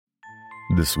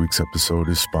This week's episode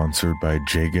is sponsored by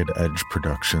Jagged Edge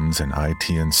Productions and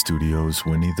ITN Studios'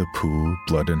 Winnie the Pooh,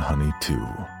 Blood and Honey 2.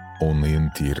 Only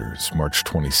in theaters, March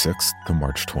 26th to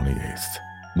March 28th.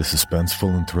 The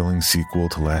suspenseful and thrilling sequel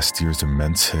to last year's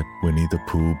immense hit, Winnie the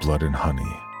Pooh, Blood and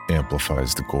Honey,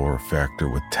 amplifies the gore factor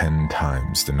with 10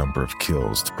 times the number of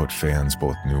kills to put fans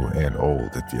both new and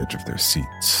old at the edge of their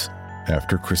seats.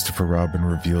 After Christopher Robin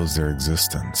reveals their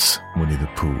existence, Winnie the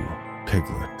Pooh,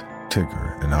 Piglet,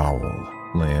 Tigger, and Owl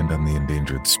land on the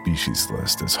endangered species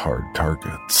list as hard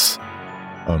targets.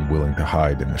 Unwilling to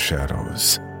hide in the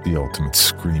shadows, the Ultimate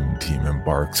Scream Team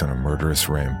embarks on a murderous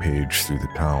rampage through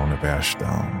the town of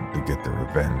Ashdown to get their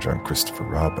revenge on Christopher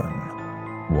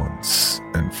Robin, once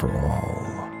and for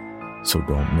all. So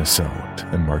don't miss out,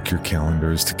 and mark your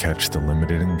calendars to catch the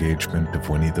limited engagement of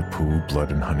Winnie the Pooh,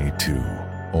 Blood and Honey 2,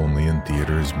 only in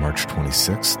theaters March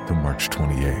 26th to March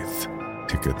 28th.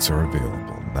 Tickets are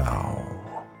available now.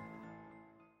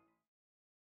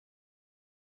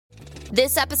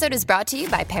 This episode is brought to you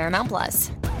by Paramount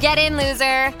Plus. Get in,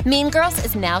 loser! Mean Girls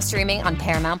is now streaming on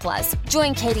Paramount Plus.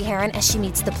 Join Katie Heron as she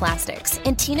meets the plastics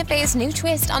in Tina Fey's new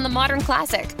twist on the modern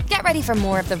classic. Get ready for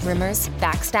more of the rumors,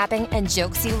 backstabbing, and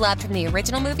jokes you loved from the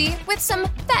original movie with some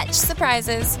fetch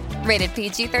surprises. Rated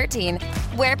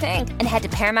PG-13. Wear pink and head to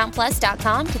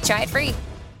ParamountPlus.com to try it free.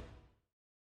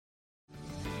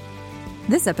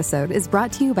 This episode is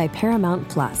brought to you by Paramount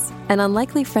Plus. An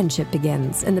unlikely friendship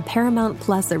begins in the Paramount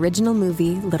Plus original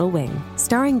movie Little Wing,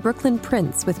 starring Brooklyn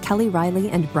Prince with Kelly Riley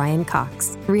and Brian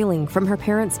Cox. Reeling from her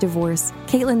parents' divorce,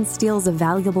 Caitlin steals a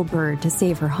valuable bird to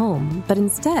save her home, but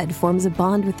instead forms a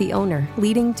bond with the owner,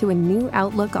 leading to a new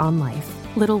outlook on life.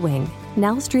 Little Wing,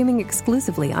 now streaming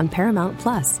exclusively on Paramount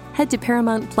Plus. Head to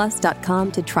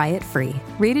ParamountPlus.com to try it free.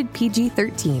 Rated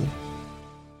PG-13.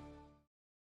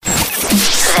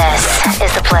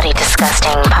 This is the Bloody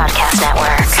Disgusting Podcast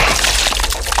Network.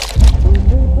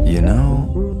 You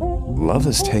know, love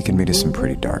has taken me to some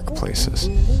pretty dark places.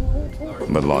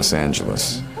 But Los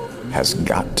Angeles has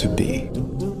got to be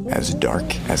as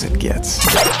dark as it gets.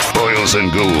 Boils and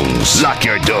ghouls, lock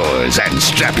your doors and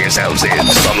strap yourselves in.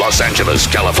 From Los Angeles,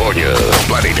 California,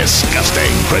 Bloody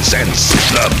Disgusting presents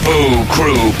the Boo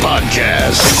Crew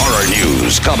Podcast. Horror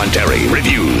news, commentary,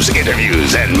 reviews,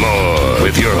 interviews, and more.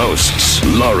 With your hosts,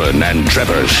 Lauren and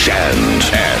Trevor Shand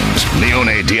and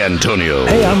Leone D'Antonio.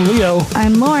 Hey, I'm Leo.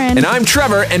 I'm Lauren. And I'm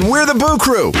Trevor, and we're the Boo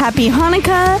Crew. Happy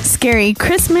Hanukkah, Scary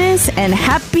Christmas, and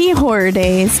Happy Horror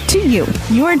Days to you.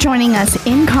 You are joining us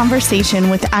in conversation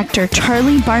with actor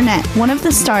Charlie Barnett, one of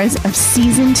the stars of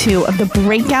Season 2 of the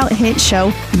breakout hit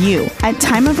show You. At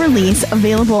time of release,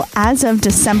 available as of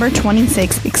December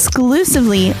 26th,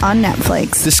 exclusively on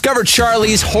Netflix. Discover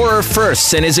Charlie's horror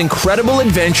firsts and his incredible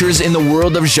adventures in the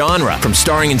world of genre, from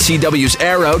starring in CW's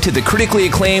Arrow to the critically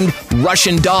acclaimed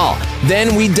Russian Doll.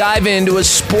 Then we dive into a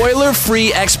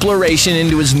spoiler-free exploration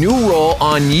into his new role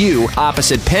on You,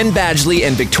 opposite Penn Badgley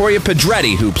and Victoria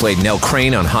Pedretti, who played Nell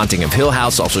Crane on Haunting of Hill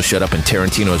House, also showed up in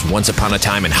Tarantino's Once Upon a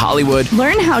Time in Hollywood.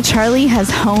 Learn how Charlie has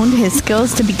honed his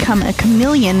skills to become a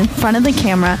chameleon in front of the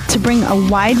camera to bring a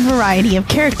wide variety of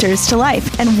characters to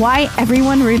life, and why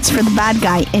everyone roots for the bad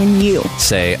guy in You.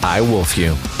 Say I wolf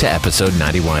you to episode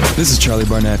 91. This is Charlie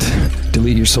Barnett.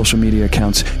 Delete your social media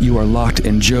accounts. You are locked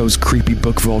in Joe's creepy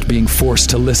book vault, being forced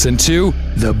to listen to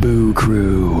The Boo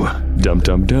Crew. Dum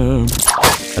dum dum.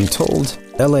 I'm told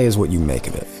LA is what you make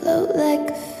of it. Float like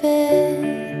a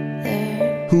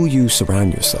feather. Who you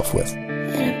surround yourself with. In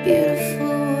a beautiful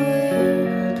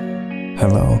world.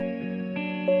 Hello.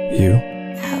 You?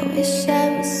 I wish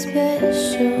I was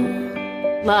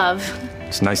special. Love.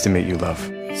 It's nice to meet you, love.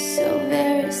 You're so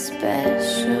very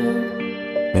special.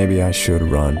 Maybe I should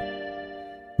run.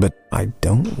 But I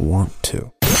don't want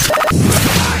to.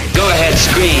 Go ahead,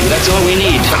 scream. That's all we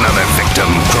need. Another victim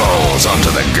crawls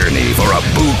onto the gurney for a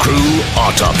Boo Crew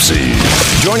autopsy.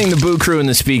 Joining the Boo Crew in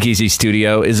the Speakeasy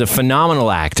studio is a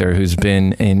phenomenal actor who's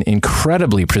been in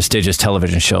incredibly prestigious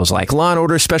television shows like Law &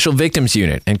 Order Special Victims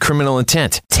Unit and Criminal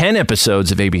Intent, 10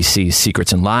 episodes of ABC's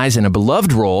Secrets and Lies, and a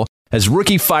beloved role as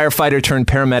rookie firefighter turned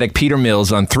paramedic Peter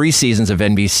Mills on 3 seasons of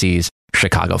NBC's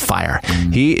Chicago Fire.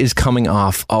 He is coming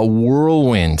off a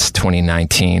whirlwind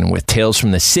 2019 with Tales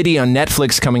from the City on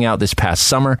Netflix coming out this past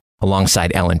summer,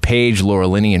 alongside Ellen Page, Laura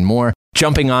Linney, and more,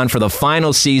 jumping on for the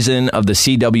final season of the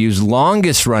CW's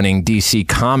longest-running DC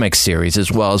Comics series,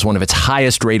 as well as one of its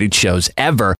highest-rated shows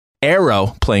ever,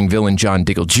 Arrow, playing villain John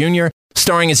Diggle Jr.,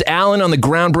 starring as Alan on the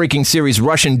groundbreaking series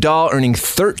Russian Doll, earning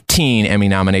 13 Emmy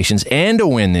nominations and a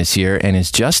win this year, and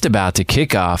is just about to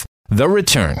kick off the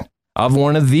return of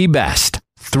one of the best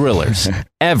thrillers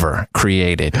ever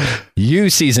created. You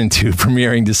Season 2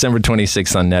 premiering December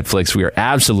 26th on Netflix. We are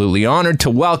absolutely honored to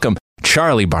welcome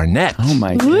Charlie Barnett. Oh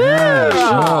my gosh.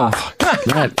 Oh,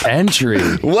 that entry.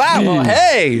 Wow. Well,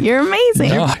 hey. You're amazing.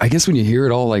 No, I guess when you hear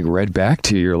it all like read back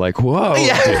to you, you're like, whoa,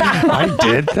 I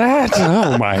did that?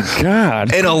 Oh my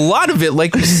God. And a lot of it,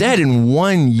 like we said, in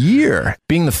 1 year.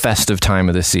 Being the festive time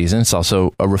of the season, it's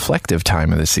also a reflective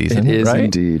time of the season. It is right?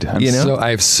 indeed.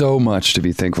 I have so much to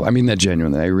be thankful. I mean that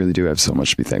genuinely. I really do have so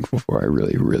much to be thankful for. I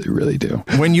really, really, really do.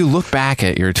 When you look back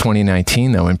at your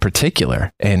 2019, though, in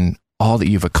particular, and all that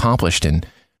you've accomplished and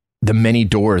the many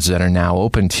doors that are now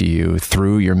open to you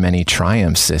through your many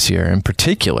triumphs this year in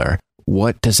particular,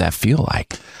 what does that feel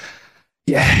like?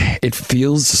 Yeah, it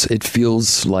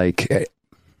feels like,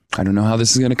 I don't know how this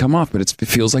is going to come off, but it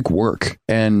feels like work,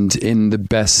 and in the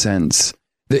best sense.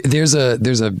 There's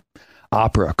a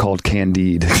opera called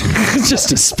Candide,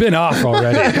 just a spin off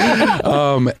already.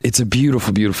 It's a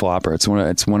beautiful, beautiful opera. It's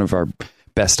one of our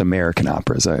best American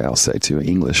operas, I'll say, to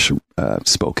English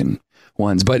spoken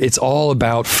ones, but it's all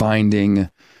about finding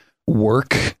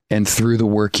work, and through the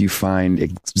work you find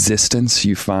existence,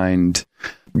 you find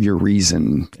your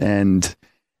reason. And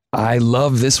I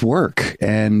love this work,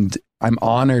 and I'm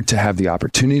honored to have the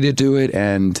opportunity to do it.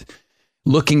 And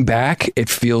looking back, it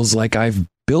feels like I've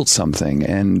built something,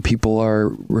 and people are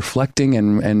reflecting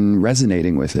and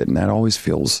resonating with it, and that always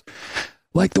feels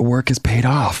like the work is paid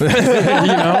off.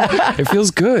 It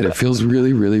feels good. It feels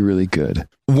really, really, really good.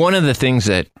 One of the things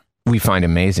that we find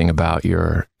amazing about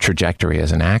your trajectory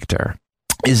as an actor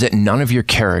is that none of your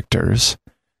characters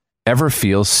ever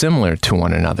feel similar to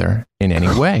one another in any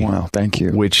way. Wow, thank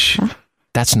you. Which,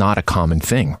 that's not a common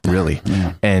thing, really.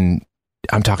 Yeah. And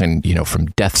I'm talking, from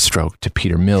Deathstroke to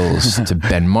Peter Mills to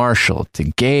Ben Marshall to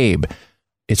Gabe.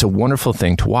 It's a wonderful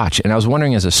thing to watch. And I was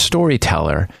wondering, as a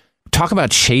storyteller, talk about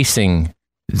chasing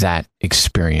that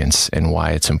experience and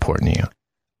why it's important to you.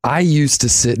 I used to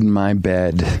sit in my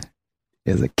bed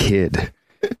as a kid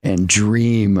and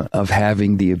dream of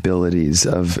having the abilities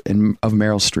of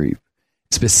Meryl Streep,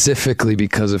 specifically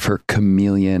because of her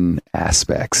chameleon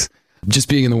aspects. Just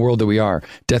being in the world that we are,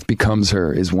 Death Becomes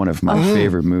Her is one of my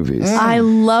favorite movies. I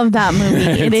love that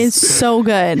movie. It is so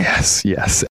good.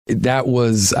 Yes. That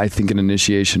was, I think, an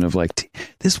initiation of like,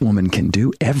 this woman can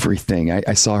do everything.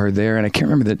 I saw her there, and I can't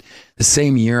remember that the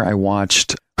same year I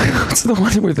watched, what's the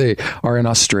one where they are in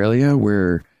Australia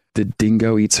where the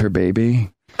dingo eats her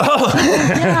baby? Oh,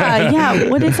 yeah.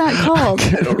 What is that called?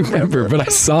 I don't remember, but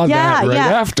I saw that right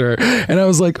after, and I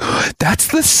was like, that's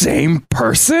the same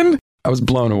person? I was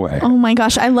blown away. Oh my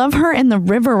gosh. I love her in the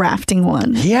river rafting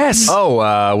one. Yes.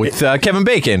 Oh, with Kevin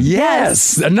Bacon.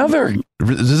 Yes. Another.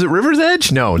 Is it River's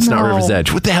Edge? No, it's not River's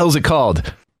Edge. What the hell is it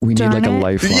called? We need like a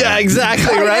lifeline. Yeah,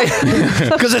 exactly, right?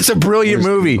 Because it's a brilliant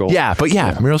movie. Yeah, but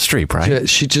Meryl Streep, right?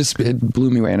 It blew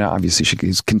me away. And obviously she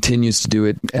continues to do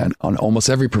it on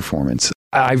almost every performance.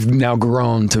 I've now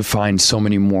grown to find so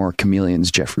many more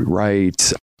chameleons. Jeffrey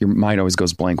Wright. Your mind always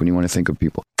goes blank when you want to think of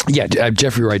people. Yeah,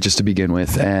 Jeffrey Wright just to begin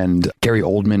with. And Gary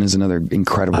Oldman is another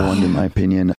incredible one in my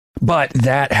opinion. But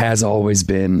that has always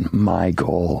been my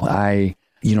goal.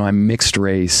 I'm mixed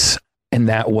race. And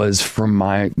that was from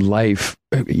my life,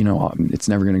 it's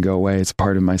never going to go away. It's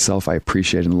part of myself. I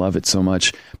appreciate and love it so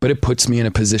much. But it puts me in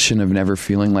a position of never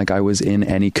feeling like I was in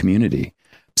any community.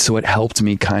 So it helped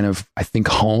me kind of, I think,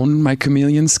 hone my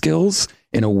chameleon skills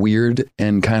in a weird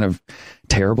and kind of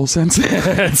terrible sense.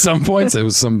 At some points, there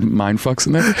was some mind fucks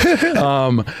in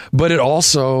there. But it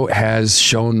also has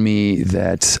shown me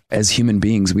that as human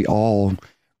beings, we all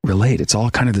relate. It's all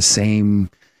kind of the same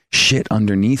shit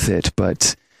underneath it.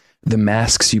 But the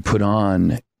masks you put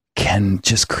on can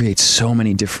just create so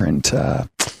many different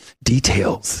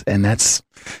details. And that's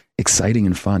exciting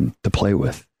and fun to play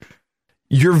with.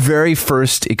 Your very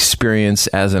first experience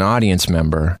as an audience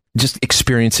member, just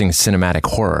experiencing cinematic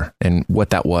horror and what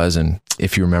that was, and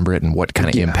if you remember it, and what kind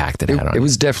of impact it had on you. It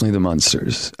was definitely the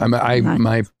Munsters.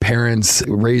 My parents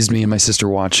raised me and my sister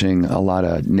watching a lot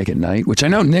of Nick at Night, which I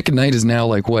know Nick at Night is now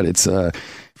like what? It's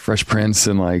Fresh Prince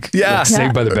and like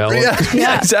Saved by the Bell.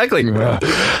 Yeah, exactly.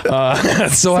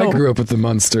 So I grew up with the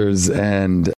Munsters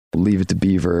and Leave It to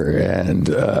Beaver and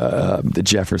the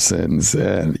Jeffersons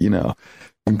and,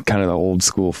 kind of the old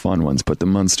school fun ones, but the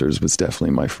Munsters was definitely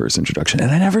my first introduction.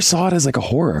 And I never saw it as like a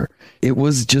horror. It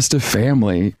was just a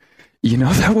family,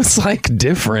 that was like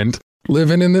different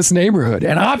living in this neighborhood.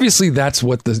 And obviously that's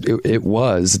what it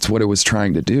was. It's what it was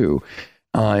trying to do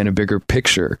in a bigger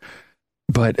picture.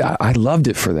 But I loved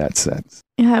it for that sense.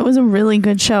 Yeah, it was a really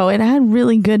good show. It had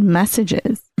really good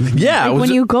messages. Yeah. Like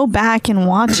when you go back and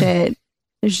watch it,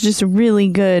 there's just really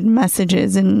good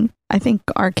messages. And I think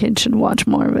our kids should watch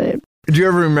more of it. Do you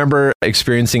ever remember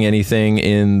experiencing anything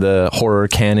in the horror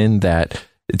canon that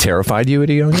terrified you at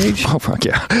a young age? Oh, fuck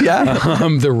yeah. Yeah.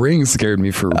 The Ring scared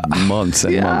me for months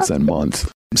and months and months.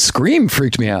 Scream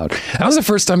freaked me out. That was the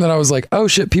first time that I was like, oh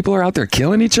shit, people are out there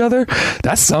killing each other.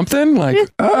 That's something. Like,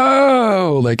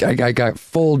 like I got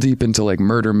full deep into like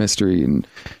murder mystery and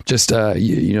just,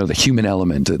 the human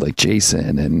element, like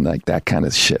Jason and like that kind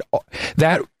of shit.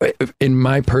 That, in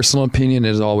my personal opinion,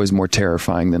 is always more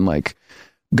terrifying than like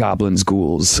goblins,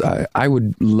 ghouls. I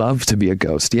would love to be a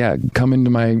ghost. Yeah, come into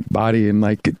my body and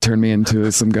like turn me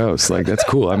into some ghosts. Like, that's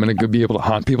cool. I'm gonna be able to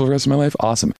haunt people the rest of my life.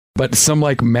 Awesome. But some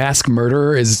like masked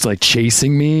murderer is like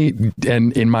chasing me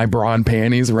and in my bra and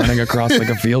panties running across like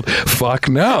a field. Fuck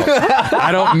no. I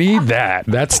don't need that.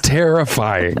 That's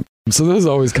terrifying. So those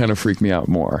always kind of freak me out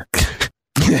more.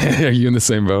 Are you in the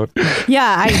same boat?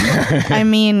 Yeah, I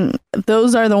mean,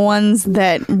 those are the ones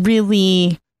that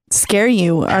really scare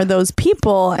you, are those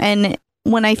people. And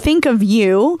when I think of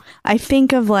you, I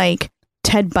think of like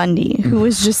Ted Bundy, who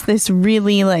was just this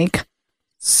really like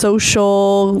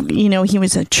social, he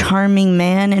was a charming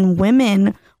man and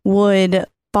women would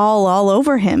fall all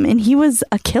over him, and he was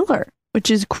a killer,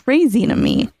 which is crazy to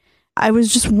me. I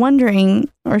was just wondering,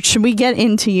 or should we get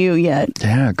into you yet?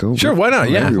 Yeah, go. Sure, why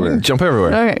not? Yeah, everywhere. Jump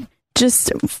everywhere. All right.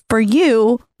 Just for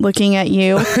you, looking at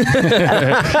you,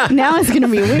 now it's going to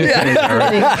be weird.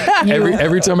 Yeah.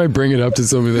 Every time I bring it up to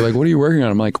somebody, they're like, what are you working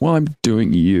on? I'm like, well, I'm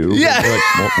doing you. Yeah. They're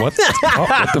like, what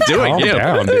the Doing you.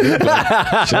 Down, dude.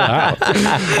 Like, chill out.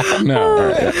 No. All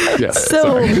right. Yeah.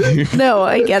 So, no,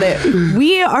 I get it.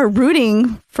 We are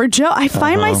rooting for Joe. I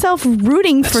find myself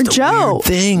rooting for Joe.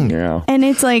 Thing. Yeah. And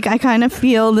it's like, I kind of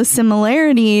feel the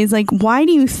similarities. Like, why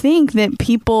do you think that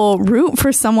people root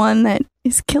for someone that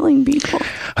is killing people?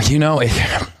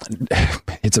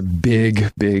 It's a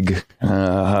big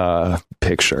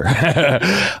picture.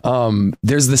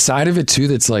 There's the side of it too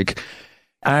that's like,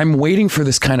 I'm waiting for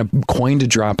this kind of coin to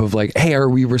drop of like, hey, are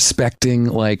we respecting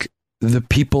like the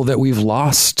people that we've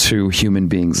lost to human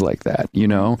beings like that?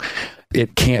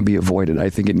 It can't be avoided. I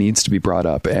think it needs to be brought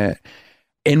up.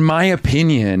 In my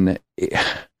opinion,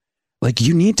 like,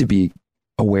 you need to be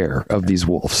aware of these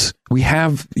wolves. We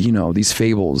have, these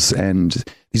fables and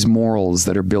these morals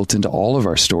that are built into all of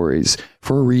our stories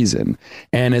for a reason.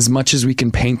 And as much as we can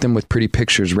paint them with pretty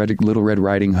pictures, Little Red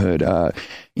Riding Hood,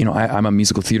 I'm a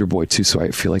musical theater boy too. So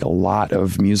I feel like a lot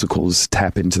of musicals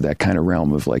tap into that kind of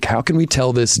realm of like, how can we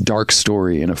tell this dark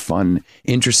story in a fun,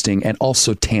 interesting, and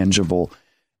also tangible,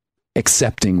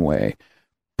 accepting way,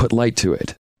 put light to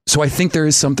it. So I think there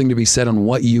is something to be said on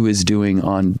what You is doing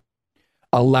on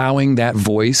allowing that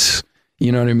voice,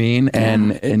 you know what I mean?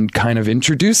 And kind of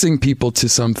introducing people to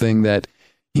something that,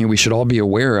 we should all be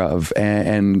aware of,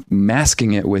 and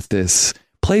masking it with this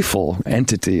playful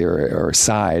entity or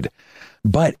side.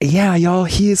 But yeah, y'all,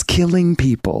 he is killing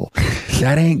people.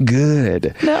 That ain't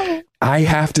good. No. I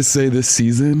have to say this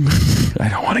season, I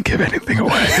don't want to give anything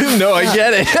away. No, I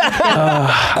get it.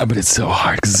 But it's so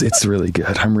hard because it's really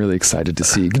good. I'm really excited to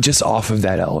see just off of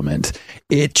that element.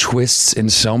 It twists in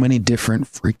so many different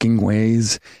freaking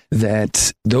ways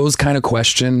that those kind of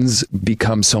questions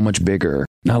become so much bigger.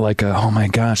 Not like, oh my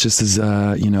gosh, this is,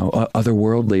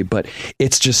 otherworldly, but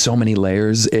it's just so many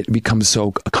layers. It becomes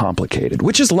so complicated,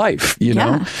 which is life,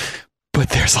 know? But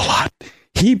there's a lot.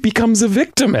 He becomes a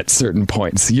victim at certain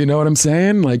points. You know what I'm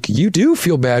saying? Like, you do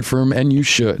feel bad for him, and you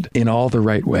should, in all the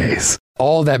right ways.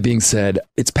 All that being said,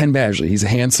 it's Penn Badgley. He's a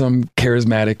handsome,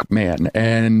 charismatic man,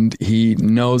 and he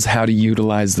knows how to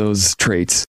utilize those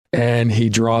traits, and he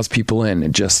draws people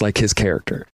in, just like his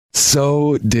character.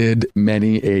 So did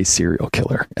many a serial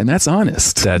killer. And that's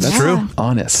honest. That's true.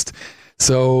 Honest.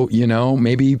 So,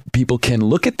 maybe people can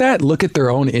look at that, look at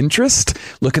their own interest,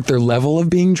 look at their level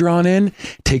of being drawn in,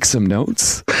 take some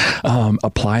notes,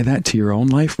 apply that to your own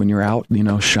life when you're out,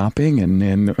 shopping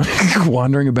and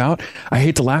wandering about. I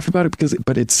hate to laugh about it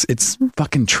but it's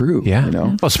fucking true. Yeah.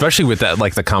 Well, especially with that,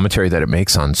 like the commentary that it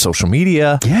makes on social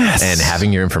media. Yes. And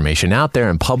having your information out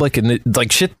there in public, and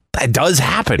shit that does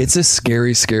happen. It's a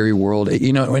scary, scary world.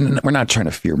 And we're not trying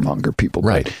to fear monger people,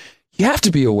 right? But you have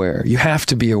to be aware. You have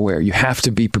to be aware. You have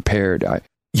to be prepared.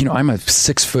 I'm a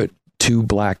 6'2"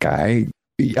 black guy.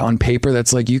 On paper,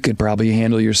 that's like, you could probably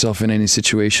handle yourself in any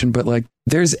situation, but like,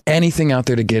 there's anything out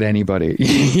there to get anybody.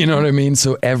 You know what I mean?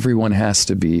 So everyone has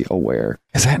to be aware.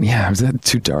 Is that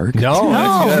too dark? No.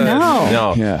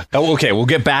 Yeah. Oh, okay, we'll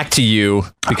get back to you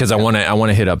because I want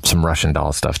to hit up some Russian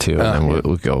doll stuff too, and then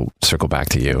we'll go circle back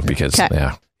to you because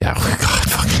Yeah. Oh,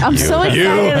 God, fucking I'm so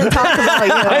excited to talk about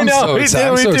you. I know. I'm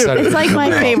so excited. It's like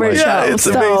my favorite show. Yeah, it's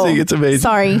amazing. It's amazing.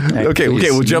 Sorry. Okay,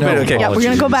 we'll jump in. Okay. Yeah, we're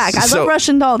going to go back. I love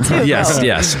Russian Doll, too.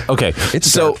 Yes. Okay.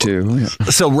 It's dark, too. Yeah.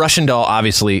 So Russian Doll,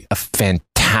 obviously a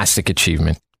fantastic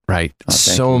achievement. Right.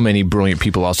 So many brilliant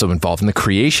people also involved in the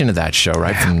creation of that show,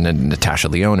 right? From Natasha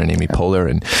Lyonne and Amy Poehler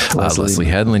and Leslie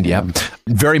Headland. Yeah.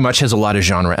 Very much has a lot of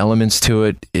genre elements to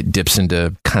it. It dips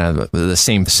into kind of the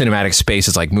same cinematic space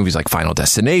as like movies like Final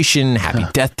Destination, Happy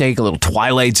Death Day, a little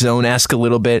Twilight Zone-esque a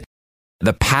little bit.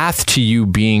 The path to you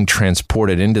being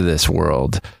transported into this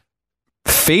world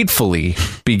fatefully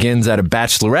begins at a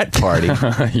bachelorette party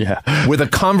with a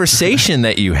conversation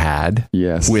that you had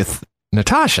with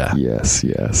Natasha. Yes.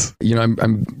 You know,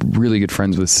 I'm really good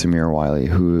friends with Samira Wiley,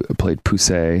 who played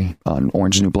Poussey on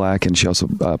Orange is the New Black, and she also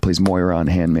plays Moira on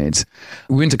Handmaids.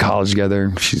 We went to college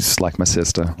together. She's like my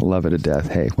sister. Love her to death.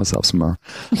 Hey, what's up, Samira?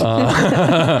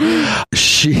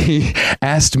 She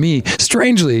asked me,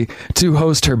 strangely, to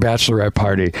host her bachelorette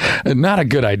party. Not a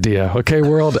good idea. Okay,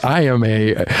 world.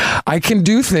 I can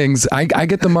do things. I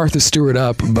get the Martha Stewart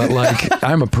up, but like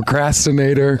I'm a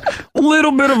procrastinator, a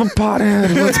little bit of a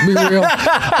pothead. Let's be real.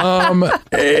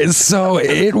 So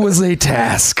it was a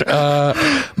task,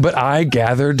 but I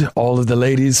gathered all of the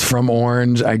ladies from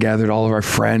Orange. I gathered all of our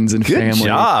friends and family. Good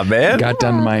job, man. Got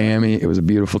down to Miami. It was a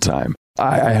beautiful time.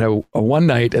 I had a one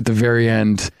night at the very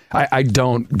end. I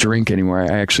don't drink anymore.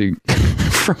 I actually,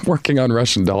 from working on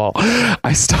Russian Doll,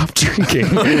 I stopped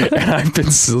drinking, and I've been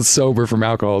sober from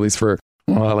alcohol at least for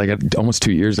almost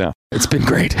 2 years now. It's been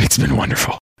great. It's been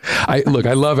wonderful. I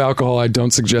love alcohol. I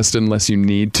don't suggest it unless you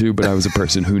need to, but I was a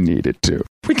person who needed to.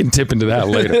 We can tip into that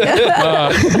later.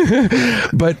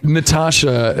 But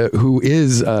Natasha, who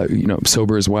is,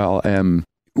 sober as well,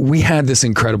 we had this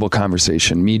incredible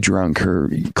conversation, me drunk,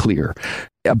 her clear,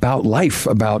 about life,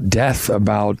 about death,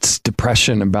 about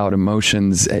depression, about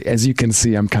emotions. As you can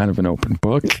see, I'm kind of an open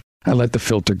book. I let the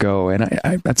filter go. And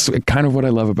I that's kind of what I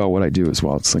love about what I do as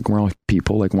well. It's like, we're all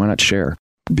people, like, why not share?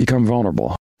 Become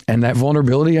vulnerable. And that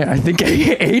vulnerability, I think,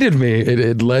 aided me.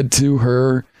 It led to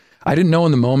her. I didn't know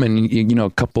in the moment, a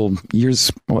couple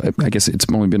years, well, I guess it's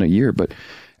only been a year, but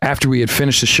after we had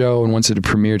finished the show and once it had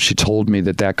premiered, she told me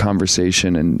that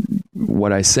conversation and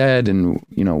what I said and,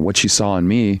 what she saw in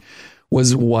me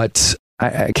was what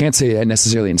I can't say I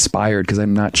necessarily inspired, because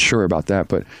I'm not sure about that,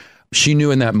 but she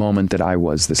knew in that moment that I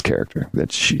was this character,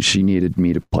 that she needed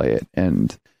me to play it.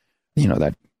 And,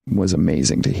 that was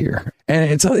amazing to hear.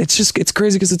 And it's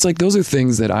crazy, because it's like, those are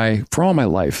things that for all my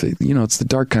life, it's the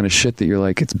dark kind of shit that you're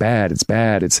like, it's bad.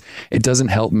 It doesn't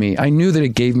help me. I knew that it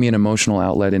gave me an emotional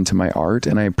outlet into my art,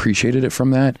 and I appreciated it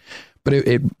from that. But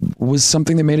it was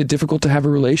something that made it difficult to have a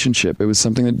relationship. It was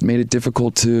something that made it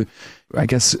difficult to, I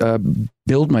guess,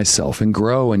 build myself and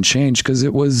grow and change, because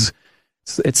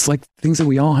it's like things that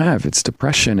we all have. It's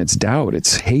depression, it's doubt,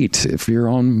 it's hate for your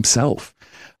own self.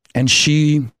 And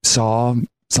she saw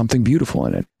something beautiful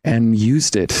in it and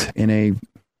used it in a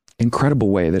incredible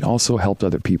way that also helped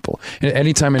other people. And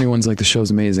anytime anyone's like, the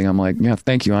show's amazing, I'm like, yeah,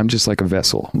 thank you. I'm just like a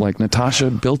vessel. Like, Natasha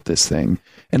built this thing,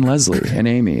 and Leslie and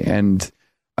Amy, and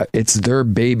it's their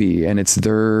baby, and it's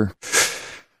their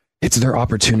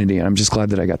opportunity. And I'm just glad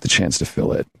that I got the chance to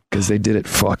fill it, because they did it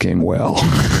fucking well.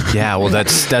 Yeah. Well,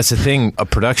 that's the thing. A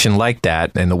production like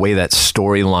that, and the way that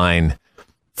storyline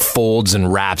folds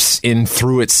and wraps in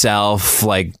through itself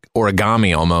like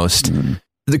origami almost,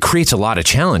 that creates a lot of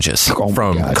challenges,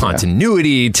 from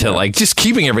continuity to like just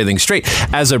keeping everything straight.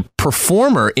 As a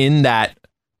performer in that,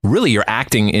 really you're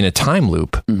acting in a time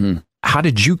loop. How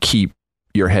did you keep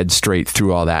your head straight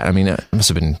through all that? I mean, it must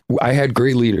have been. I had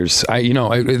great leaders.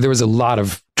 There was a lot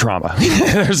of trauma.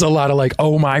 There's a lot of like,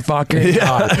 oh my fucking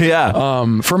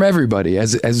God. From everybody,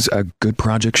 as a good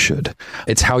project should.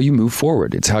 It's how you move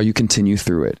forward. It's how you continue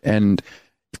through it. And,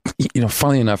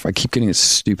 funnily enough, I keep getting this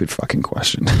stupid fucking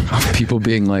question of people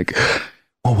being like,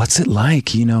 well, what's it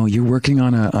like? You're working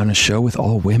on a show with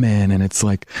all women, and it's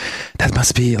like, that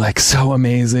must be like so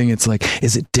amazing. It's like,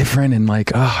 is it different? And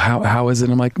like, oh, how is it?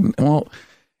 I'm like, well,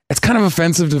 it's kind of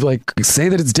offensive to like say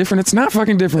that it's different. It's not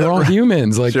fucking different. We're all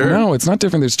humans. Like, no, it's not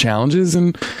different. There's challenges,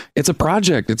 and it's a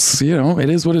project. It's, it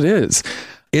is what it is.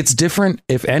 It's different.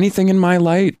 If anything, in my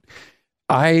light,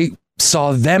 I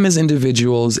saw them as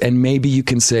individuals, and maybe you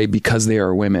can say because they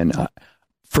are women.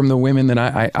 From the women that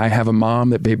I have a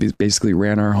mom that basically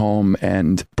ran our home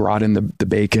and brought in the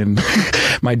bacon.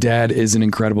 My dad is an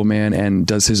incredible man and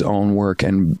does his own work,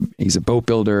 and he's a boat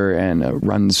builder and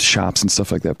runs shops and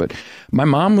stuff like that. But my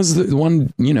mom was the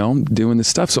one, doing this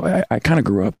stuff. So I kind of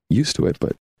grew up used to it.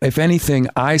 But if anything,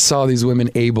 I saw these women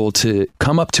able to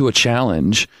come up to a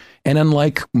challenge And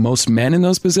unlike most men in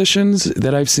those positions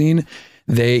that I've seen,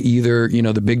 they either,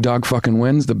 the big dog fucking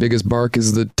wins, the biggest bark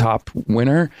is the top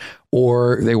winner,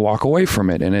 or they walk away from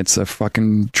it and it's a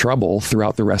fucking trouble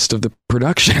throughout the rest of the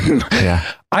production. Yeah.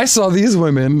 I saw these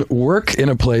women work in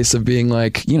a place of being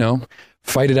like,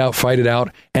 fight it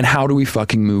out. And how do we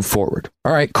fucking move forward?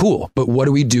 All right, cool. But what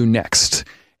do we do next?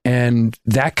 And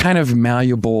that kind of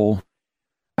malleable,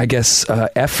 I guess,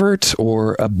 effort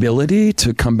or ability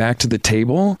to come back to the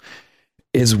table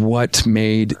is what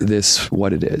made this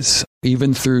what it is.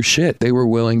 Even through shit, they were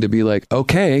willing to be like,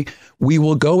 okay, we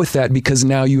will go with that because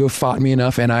now you have fought me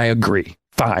enough and I agree.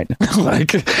 Fine.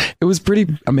 Like, it was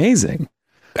pretty amazing.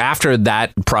 After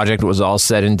that project was all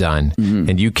said and done,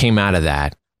 and you came out of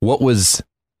that, what was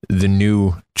the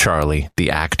new Charlie,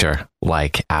 the actor,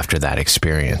 like after that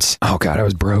experience? Oh God, I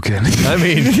was broken. I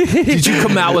mean, did you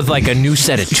come out with like a new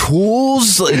set of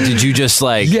tools? Did you just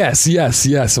like...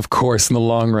 Yes, of course, in the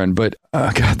long run. But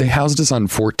God, they housed us on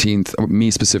 14th, me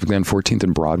specifically on 14th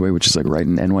and Broadway, which is like right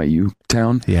in NYU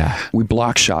town. Yeah. We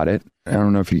block shot it. I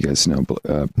don't know if you guys know,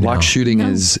 block shooting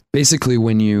is basically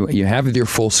when you have your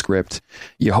full script,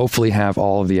 you hopefully have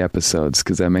all of the episodes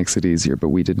because that makes it easier, but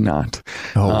we did not.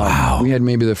 Oh, wow. We had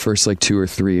maybe the first like 2 or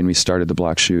 3 and we started the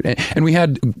block shoot.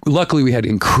 And luckily we had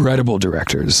incredible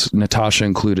directors, Natasha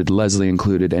included, Leslie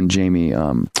included, and Jamie,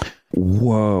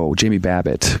 Jamie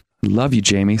Babbitt. Love you,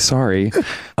 Jamie. Sorry.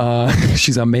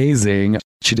 She's amazing.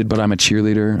 She did But I'm a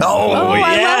Cheerleader. Oh, I love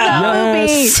that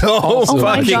movie. So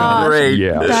fucking great.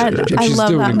 Yeah. She's love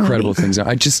doing that incredible movie. things.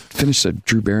 I just finished a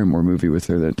Drew Barrymore movie with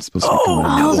her that's supposed to be coming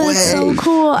out. Oh, that's so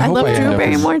cool. I hope love I end Drew up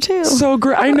Barrymore too. So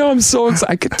great. I know, I'm so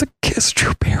excited. I get to kiss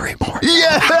Drew Barrymore.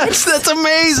 Yes, that's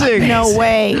amazing. No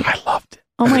way. I loved it.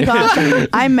 Oh my gosh.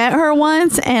 I met her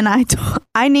once and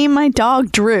I named my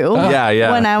dog Drew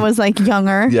when I was like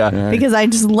younger because I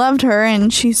just loved her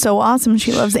and she's so awesome.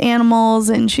 She loves animals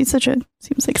and seems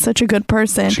like such a good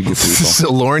person.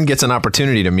 So Lauren gets an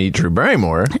opportunity to meet Drew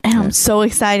Barrymore. And I'm so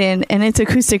excited. And it's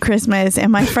Acoustic Christmas.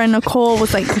 And my friend Nicole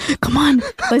was like, come on,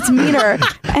 let's meet her.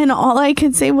 And all I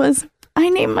could say was, I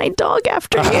named my dog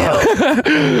after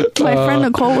you. My friend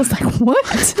Nicole was like, what?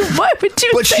 Why would you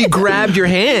But say she that? grabbed your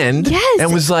hand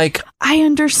and was like, I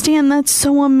understand. That's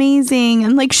so amazing.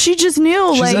 And like, she just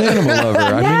knew. She's like, an animal lover.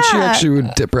 I mean, she actually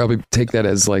would probably take that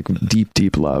as like deep,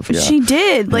 deep love. Yeah. She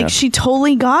did. Like, she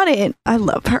totally got it. I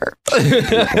love her.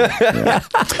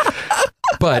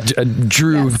 But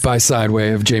Drew by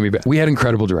sideway of Jamie, we had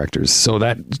incredible directors. So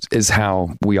that is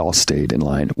how we all stayed in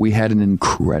line. We had an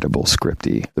incredible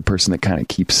scriptie, the person that kind of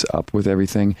keeps up with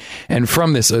everything. And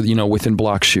from this, within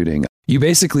block shooting, you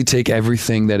basically take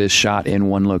everything that is shot in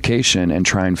one location and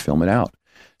try and film it out.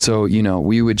 So,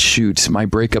 we would shoot my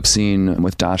breakup scene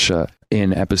with Dasha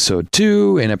in episode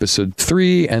 2, in episode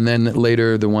 3, and then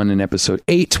later the one in episode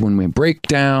 8 when we break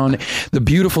down. The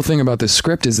beautiful thing about this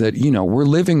script is that, we're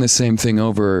living the same thing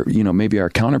over, maybe our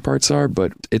counterparts are,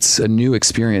 but it's a new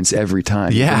experience every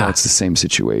time. Yeah. Even though it's the same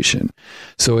situation.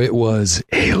 So it was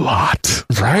a lot.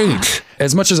 right.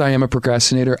 As much as I am a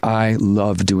procrastinator, I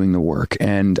love doing the work,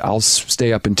 and I'll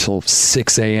stay up until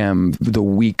 6 a.m. the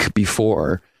week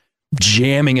before,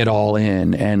 jamming it all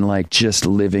in and like just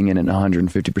living in it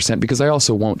 150% because I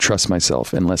also won't trust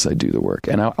myself unless I do the work,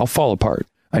 and I'll fall apart.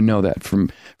 I know that from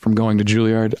going to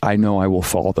Juilliard. I know I will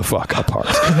fall the fuck apart.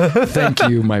 Thank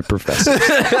you, my professor.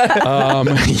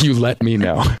 You let me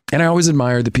know. And I always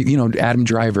admire the people. Adam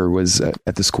Driver was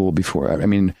at the school before. I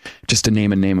mean, just to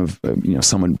name a name of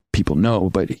someone people know,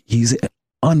 but he's an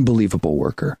unbelievable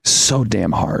worker. So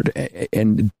damn hard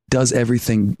and does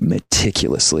everything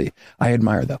meticulously. I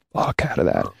admire the fuck out of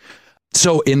that.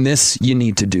 So in this, you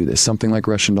need to do this. Something like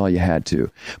Russian Doll, you had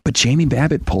to. But Jamie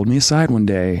Babbitt pulled me aside one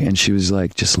day and she was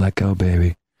like, just let go,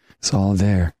 baby. It's all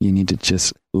there. You need to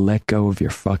just let go of your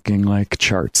fucking like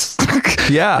charts.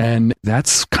 Yeah. And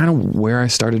that's kind of where I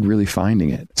started really finding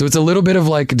it. So it's a little bit of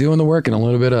like doing the work and a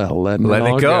little bit of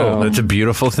letting it go. That's a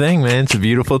beautiful thing, man. It's a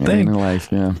beautiful thing. In life,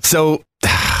 yeah. So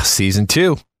season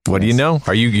 2. What do you know?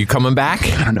 Are you coming back?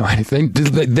 I don't know anything.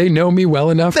 They know me well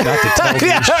enough not to tell me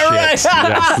shit. Right.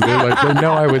 Yes. They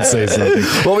know I would say something.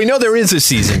 Well, we know there is a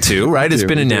season 2, right? It's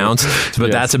been announced,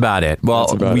 but that's about it.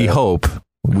 Well, we hope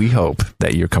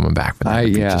that you're coming back for that.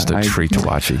 Just a treat to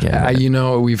watch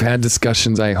again. We've had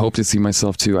discussions. I hope to see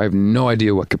myself too. I have no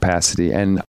idea what capacity,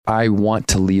 and I want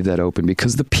to leave that open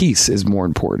because the piece is more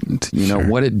important.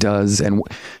 What it does, and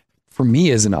for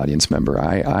me as an audience member,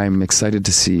 I'm excited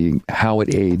to see how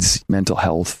it aids mental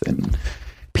health and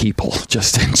people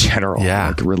just in general. Yeah.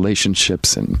 Like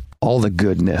relationships and all the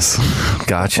goodness.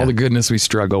 Gotcha. All the goodness we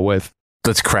struggle with.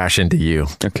 Let's crash into you.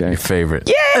 Okay. Your favorite.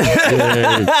 Yay!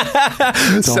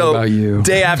 It's all about you.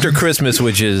 Day after Christmas,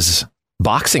 which is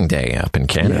Boxing Day up in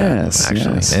Canada,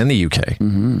 actually, and the UK.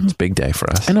 It's a big day for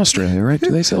us. And Australia, right? Do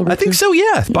they celebrate? I think so,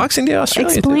 yeah. Boxing Day,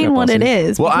 Australia. Explain what it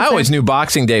is. Well, I always knew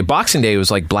Boxing Day. Boxing Day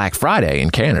was like Black Friday in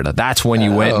Canada. That's when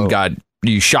you went and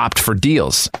you shopped for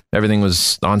deals. Everything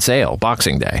was on sale,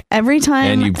 Boxing Day. Every time.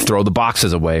 And you throw the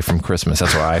boxes away from Christmas.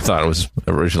 That's why I thought it was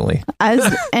originally.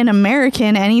 As an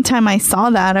American, anytime I saw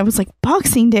that, I was like,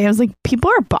 Boxing Day. I was like, people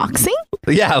are boxing?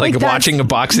 Yeah, like watching a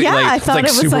boxing, I thought like it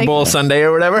was Super Bowl Sunday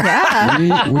or whatever.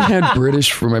 Yeah. We had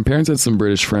my parents had some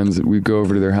British friends that we'd go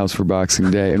over to their house for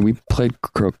Boxing Day, and we played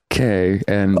croquet.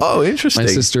 And interesting. My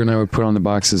sister and I would put on the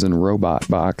boxes and robot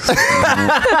box.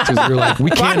 Because we were like, we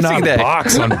can't not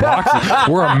box on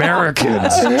Boxing. We're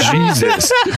Americans.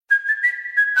 Jesus.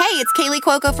 Hey, it's Kaylee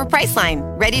Cuoco for Priceline.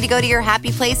 Ready to go to your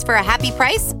happy place for a happy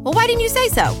price? Well, why didn't you say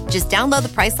so? Just download the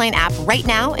Priceline app right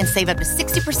now and save up to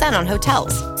 60% on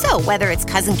hotels. So whether it's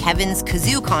Cousin Kevin's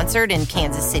Kazoo Concert in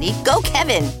Kansas City, go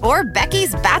Kevin, or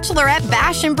Becky's Bachelorette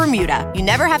Bash in Bermuda, you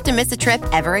never have to miss a trip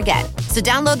ever again. So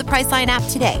download the Priceline app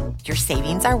today. Your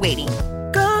savings are waiting.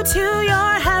 Go to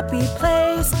your happy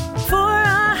place for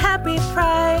a happy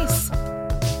price.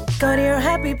 Go to your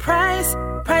happy price,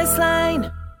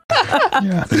 Priceline.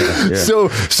 Yeah. So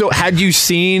had you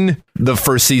seen the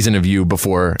first season of You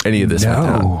before any of this went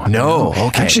down? No.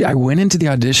 Okay. Actually, I went into the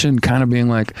audition kind of being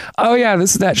like, oh yeah,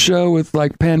 this is that show with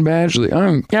like Penn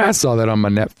Badgley. Yeah, I saw that on my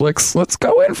Netflix. Let's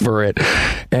go in for it.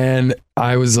 And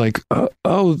I was like,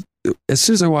 oh. As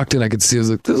soon as I walked in, I could see, I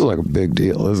was like, this is like a big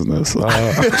deal, isn't this? I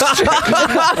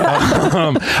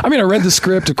mean, I read the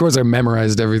script. Of course, I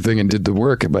memorized everything and did the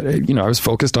work. But, I was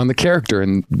focused on the character.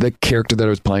 And the character that I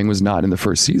was playing was not in the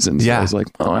first season. So I was like,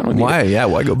 I don't need Why? it. Yeah,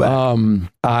 why go back?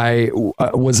 I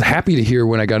was happy to hear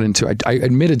when I got into it. I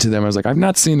admitted to them, I was like, I've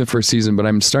not seen the first season, but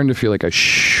I'm starting to feel like I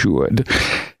should.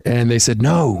 And they said,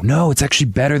 no, it's actually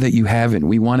better that you haven't.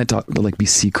 We want it to like be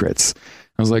secrets.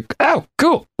 I was like, oh,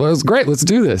 cool. Well, it was great. Let's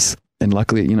do this. And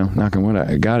luckily, knock on wood,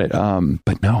 I got it.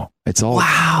 But no, it's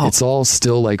all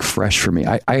still like fresh for me.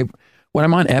 I when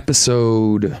I'm on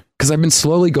episode, because I've been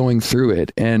slowly going through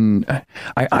it, and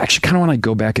I actually kind of want to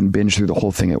go back and binge through the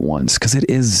whole thing at once, because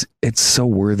it's so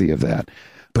worthy of that.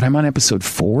 But I'm on episode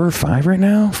 4 or 5 right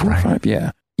now. 4 or 5,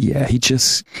 yeah. Yeah, he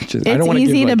just it's I don't want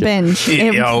easy to binge.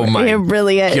 Oh my it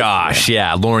really is. Gosh,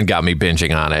 yeah. Lauren got me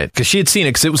binging on it because she had seen it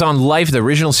because it was on the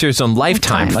original series on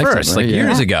Lifetime first, right?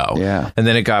 years ago. Yeah. And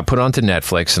then it got put onto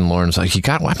Netflix, and Lauren's like,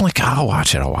 I'm like, I'll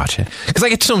watch it. Because I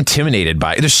get so intimidated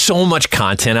by it. There's so much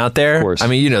content out there. Of course. I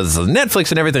mean, there's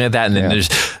Netflix and everything like that. And then there's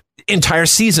entire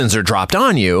seasons are dropped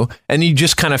on you, and you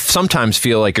just kind of sometimes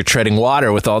feel like you're treading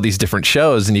water with all these different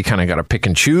shows, and you kind of got to pick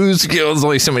and choose. There's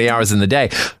only so many hours in the day.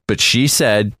 But she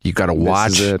said you got to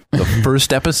watch the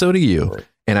first episode of You.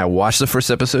 And I watched the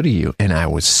first episode of You, and I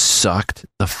was sucked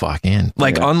the fuck in.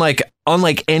 Like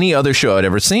unlike any other show I'd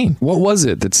ever seen. What was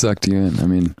it that sucked you in? I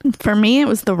mean, for me, it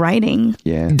was the writing.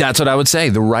 Yeah. That's what I would say,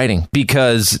 the writing.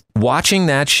 Because watching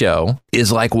that show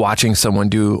is like watching someone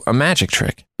do a magic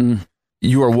trick.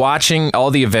 You are watching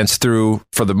all the events through,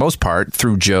 for the most part,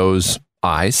 through Joe's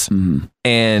eyes. Mm-hmm.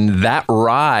 And that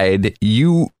ride,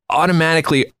 you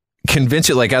automatically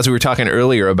convince it, like as we were talking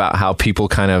earlier about how people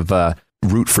kind of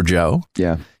root for Joe.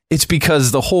 Yeah. It's because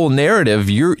the whole narrative,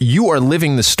 you are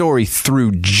living the story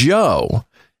through Joe.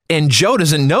 And Joe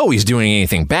doesn't know he's doing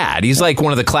anything bad. He's like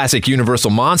one of the classic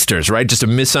Universal monsters, right? Just a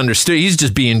misunderstood. He's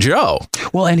just being Joe.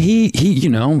 Well, and he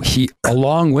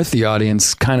along with the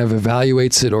audience kind of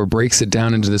evaluates it or breaks it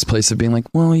down into this place of being like,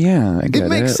 well, yeah, I get it. It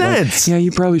makes sense. Like, yeah,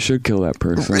 you probably should kill that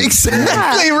person.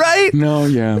 Exactly, right? No,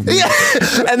 yeah.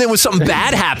 And then when something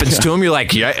bad happens to him, you're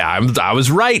like, yeah, I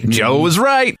was right. Joe was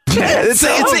right. But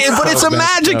it's a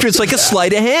magic trick. It's like a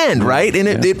sleight of hand, right? And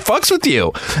it fucks with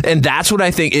you. And that's what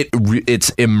I think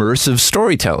it's immersive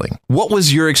storytelling. What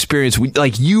was your experience?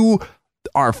 You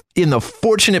are in the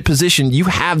fortunate position. You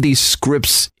have these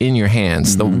scripts in your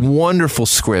hands, the wonderful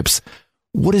scripts.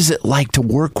 What is it like to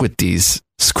work with these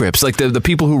scripts? Like the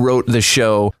people who wrote the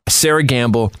show, Sarah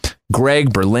Gamble, Greg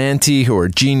Berlanti, who are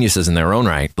geniuses in their own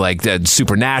right, like the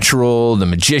Supernatural, the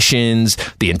Magicians,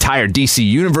 the entire DC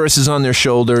universe is on their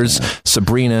shoulders.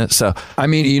 Sabrina. So I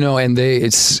mean, and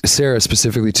it's Sarah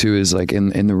specifically too is like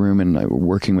in the room and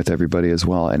working with everybody as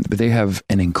well. But they have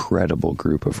an incredible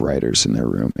group of writers in their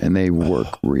room, and they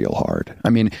work real hard. I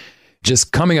mean,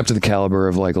 just coming up to the caliber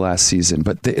of like last season,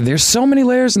 but there's so many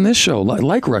layers in this show,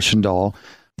 like Russian Doll.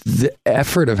 The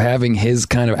effort of having his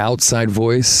kind of outside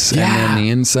voice and then the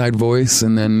inside voice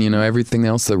and then, everything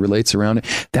else that relates around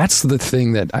it. That's the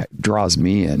thing that draws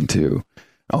me into.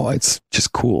 Oh, it's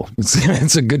just cool.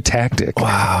 It's a good tactic.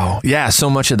 Wow. Yeah, so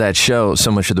much of that show,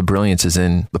 so much of the brilliance is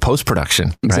in the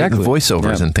post-production, Exactly. right? The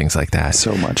voiceovers and things like that.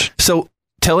 So much. So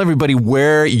tell everybody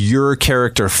where your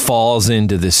character falls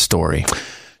into this story.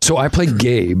 So I play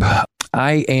Gabe.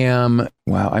 I'm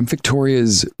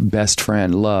Victoria's best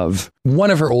friend, Love, one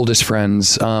of her oldest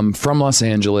friends from Los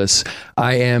Angeles.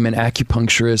 I am an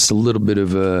acupuncturist, a little bit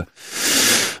of a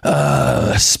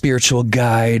spiritual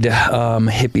guide,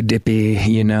 hippy dippy,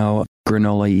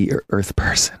 granola earth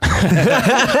person.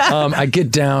 I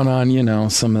get down on,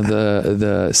 some of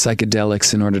the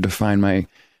psychedelics in order to find my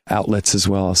outlets as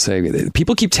well. I'll say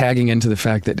people keep tagging into the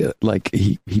fact that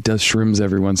he does shrooms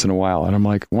every once in a while, and I'm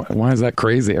like, why is that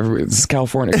crazy? This is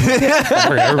California.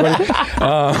 Everybody.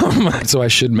 So I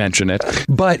should mention it.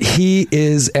 But he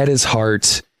is at his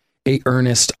heart a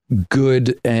earnest,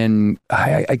 good, and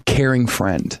a caring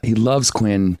friend. He loves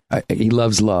Quinn. He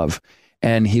loves Love.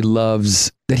 And he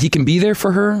loves that he can be there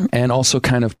for her and also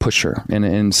kind of push her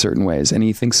in certain ways. And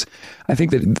I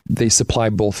think that they supply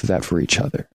both of that for each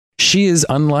other. She is,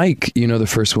 unlike, the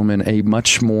first woman, a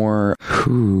much more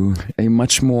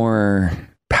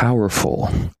powerful,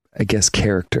 I guess,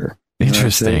 character.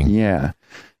 Interesting. Yeah.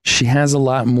 She has a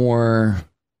lot more.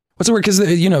 What's the word? Because,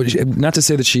 not to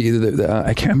say that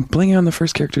I'm blanking on the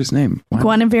first character's name. What?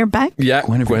 Guinevere Beck? Yeah,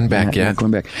 Gwen Beck, yeah. Gwen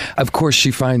Beck. Of course,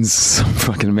 she finds some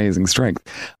fucking amazing strength.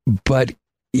 But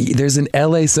there's an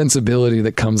LA sensibility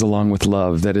that comes along with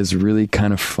Love that is really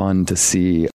kind of fun to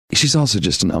see. She's also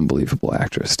just an unbelievable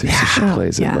actress, too. So she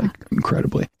plays it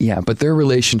incredibly. Yeah, but their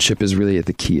relationship is really at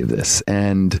the key of this.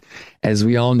 And as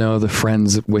we all know, the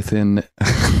friends within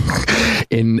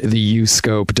in the U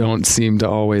scope don't seem to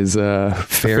always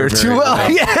fare too well.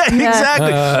 Yeah,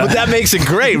 exactly. But that makes it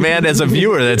great, man. As a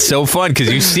viewer, that's so fun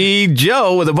because you see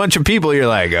Joe with a bunch of people. You're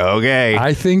like, okay,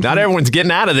 I think not everyone's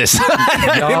getting out of this.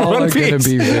 Y'all are going to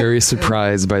be very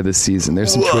surprised by this season.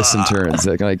 There's some twists and turns,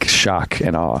 like shock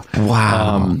and awe.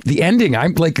 Wow. The ending,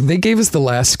 they gave us the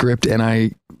last script,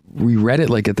 and we read it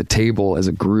at the table as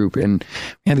a group, and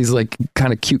we had these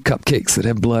kind of cute cupcakes that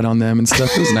have blood on them and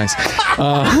stuff. It was nice.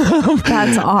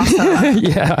 That's awesome.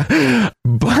 Yeah.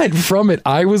 But from it,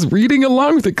 I was reading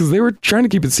along with it because they were trying to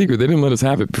keep it secret. They didn't let us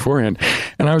have it beforehand.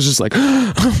 And I was just like,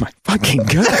 oh my fucking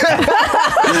god.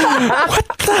 What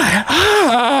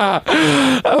the?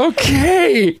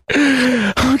 Okay.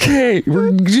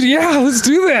 Let's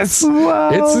do this. Wow.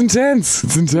 It's intense.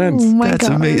 Oh my That's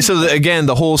god. amazing. So again,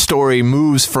 the whole story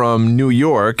moves from New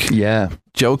York. Yeah.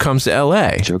 Joe comes to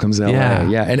LA.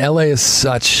 Yeah. And LA is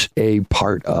such a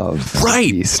part of the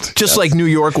East. Just like New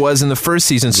York was in the first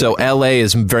season. So LA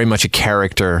is very much a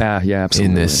character. Yeah, absolutely.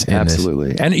 In this. And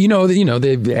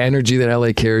the energy that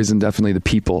LA carries, and definitely the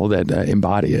people that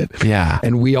embody it. Yeah.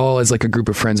 And we all, as a group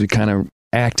of friends, we kind of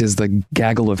act as the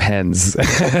gaggle of hens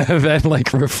that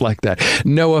reflect that.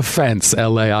 No offense,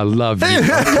 LA, I love you.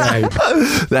 Okay?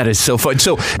 That is so fun.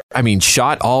 So,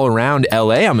 shot all around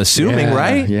LA, I'm assuming,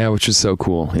 right? Yeah, which is so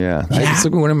cool. Yeah.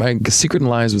 One of my Secret and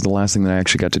Lies was the last thing that I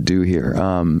actually got to do here.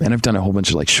 And I've done a whole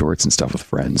bunch of shorts and stuff with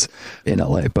friends in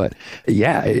LA. But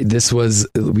yeah,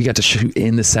 we got to shoot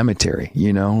in the cemetery,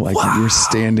 You're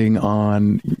standing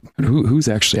on, who's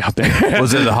actually out there?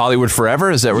 Was it the Hollywood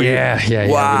Forever? Is that where Yeah.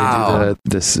 Wow.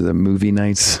 The movie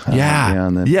nights. Yeah.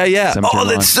 Oh,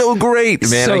 that's so great,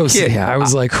 man. I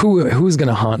was like, who's going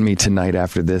to haunt me tonight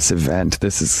after this event?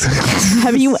 This is.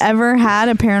 Have you ever had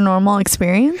a paranormal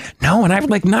experience? No, and I've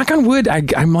knock on wood.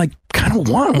 I'm kind of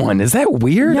want one. Is that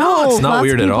weird? No, it's not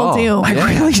weird at all. I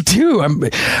really do.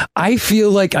 I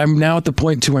feel like I'm now at the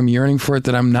point too. I'm yearning for it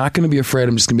that I'm not going to be afraid.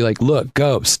 I'm just going to be like, look,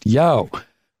 ghost, yo.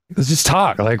 Let's just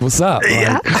talk. What's up?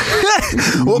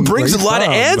 Well, it brings a lot of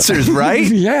answers, right?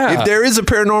 Yeah. If there is a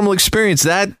paranormal experience,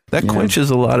 that quenches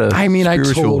a lot of I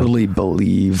spiritual... totally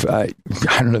believe, I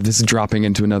don't know if this is dropping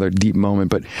into another deep moment,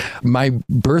 but my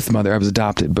birth mother, I was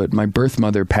adopted, but my birth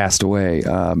mother passed away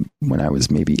when I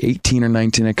was maybe 18 or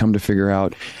 19. I come to figure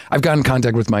out, I've gotten in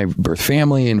contact with my birth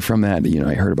family, and from that,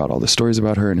 I heard about all the stories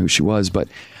about her and who she was, but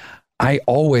I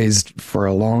always, for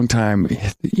a long time,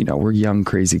 we're young,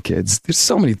 crazy kids. There's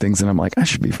so many things that I'm like, I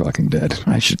should be fucking dead.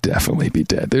 I should definitely be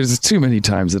dead. There's too many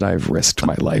times that I've risked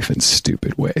my life in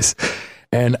stupid ways.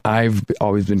 And I've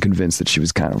always been convinced that she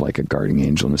was kind of like a guardian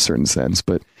angel in a certain sense.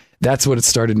 But that's what it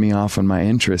started me off on my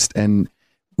interest. And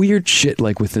weird shit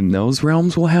within those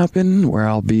realms will happen where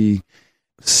I'll be,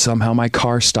 somehow my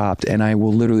car stopped and I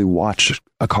will literally watch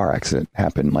a car accident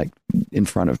happen in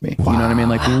front of me. Wow. You know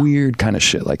what I mean? Weird kind of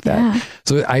shit like that. Yeah.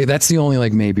 So that's the only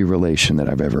maybe relation that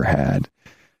I've ever had.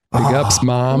 Big ups,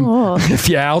 Mom, if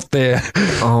you're out there.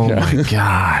 Oh my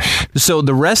gosh! So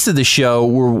the rest of the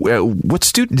show,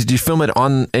 did you film it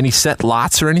on any set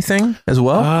lots or anything as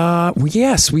well?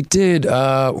 Yes, we did.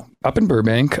 Up in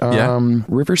Burbank,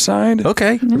 Riverside.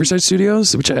 Okay, Riverside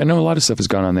Studios, which I know a lot of stuff has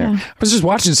gone on there. I was just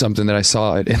watching something that I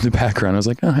saw it in the background. I was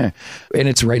like, oh hey, and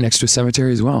it's right next to a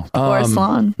cemetery as well. Forest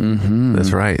Lawn. Mm-hmm.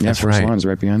 That's right. Yeah, Forest Lawn is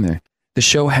right behind there. The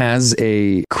show has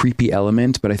a creepy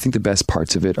element, but I think the best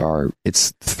parts of it are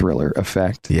its thriller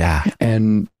effect. Yeah.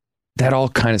 And that all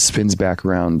kind of spins back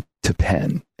around to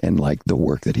Penn and like the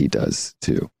work that he does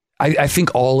too. I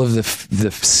think all of the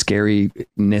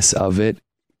scariness of it,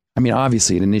 I mean,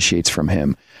 obviously it initiates from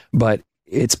him, but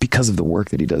it's because of the work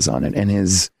that he does on it and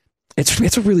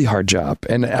it's a really hard job.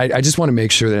 And I just want to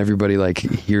make sure that everybody like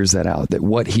hears that out, that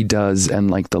what he does and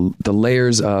like the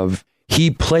layers of, he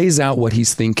plays out what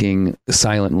he's thinking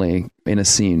silently in a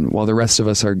scene while the rest of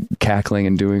us are cackling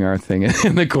and doing our thing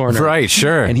in the corner. Right,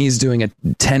 sure. And he's doing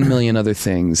 10 million other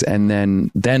things and then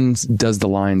does the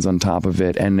lines on top of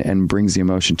it and brings the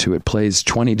emotion to it, plays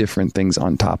 20 different things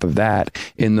on top of that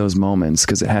in those moments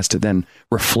because it has to then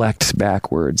reflect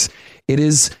backwards. It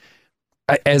is,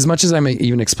 as much as I'm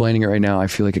even explaining it right now, I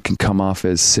feel like it can come off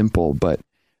as simple, but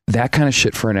that kind of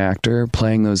shit for an actor,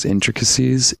 playing those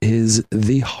intricacies is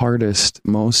the hardest,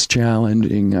 most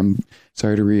challenging. I'm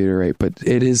sorry to reiterate, but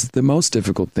it is the most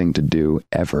difficult thing to do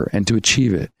ever and to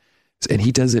achieve it. And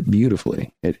he does it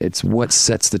beautifully. It's what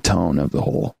sets the tone of the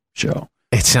whole show.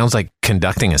 It sounds like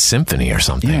conducting a symphony or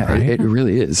something. Yeah, right? It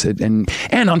really is. And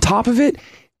on top of it,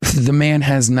 the man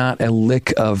has not a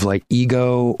lick of like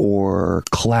ego or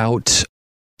clout.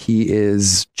 He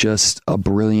is just a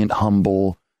brilliant,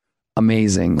 humble,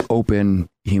 amazing, open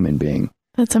human being.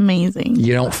 That's amazing.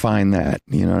 You don't find that,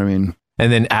 you know what I mean?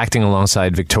 And then acting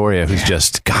alongside Victoria, who's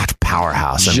just, God,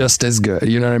 powerhouse. Just as good,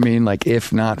 you know what I mean? Like,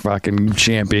 if not fucking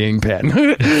championing Penn.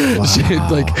 Wow.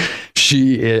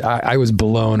 I was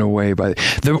blown away by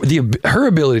her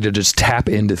ability to just tap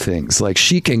into things. Like,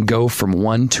 she can go from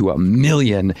 1 to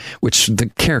 1,000,000, which the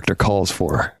character calls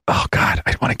for. Oh God,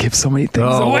 I want to give so many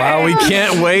things away. Wow, we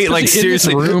can't wait. Like,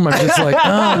 seriously. In this room, I'm just like,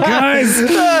 oh, guys.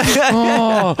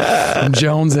 I'm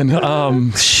Jones,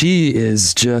 and she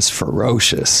is just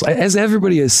ferocious, as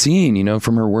everybody has seen, you know,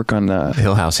 from her work on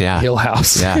Hill House. Yeah, Hill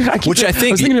House. Yeah, I was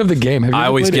thinking of the game. Have you I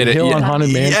always get it. Hill on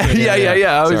Haunted Mansion? Yeah.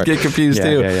 I always get confused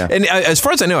too. Yeah. And as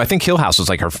far as I know, I think Hill House was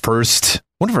like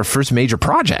one of her first major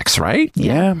projects, right?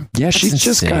 Yeah. That's She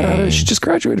just got insane. out. She just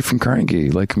graduated from Carnegie,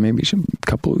 like maybe a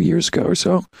couple of years ago or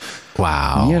so.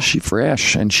 Wow. Yeah, she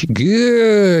fresh and she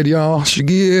good, y'all. She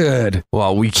good.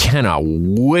 Well, we cannot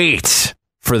wait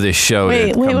for this show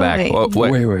to come back.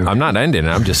 Wait. I'm not ending it.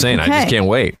 I'm just saying, I just can't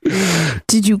wait.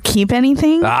 Did you keep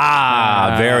anything?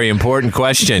 Very important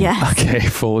question. Yes. Okay,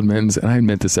 full admittance, and I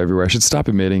admit this everywhere. I should stop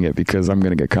admitting it because I'm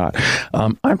going to get caught.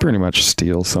 I pretty much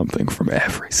steal something from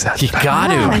every set. You got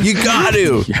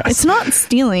to. Yes. It's not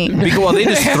stealing. Well, they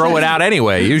just throw it out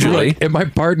anyway, usually. And my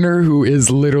partner, who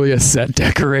is literally a set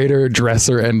decorator,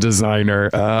 dresser, and designer,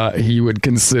 he would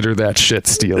consider that shit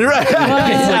stealing. Right.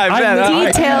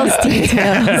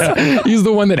 Details. He's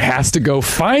the one that has to go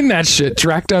find that shit,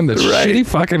 track down the shitty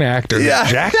fucking actor,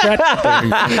 jack that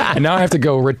thing, and now I have to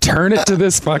go return it to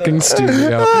this fucking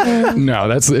studio.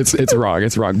 No, it's wrong.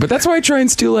 It's wrong. But that's why I try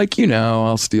and steal, like,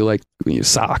 I'll steal like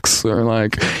socks, or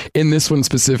like in this one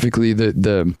specifically,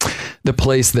 the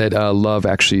place that Love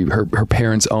actually her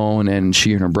parents own, and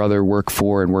she and her brother work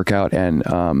for and work out, and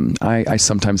I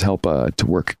sometimes help to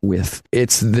work with.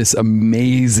 It's this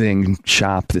amazing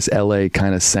shop, this LA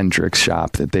kind of centric shop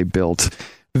that they built,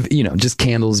 just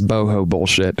candles, boho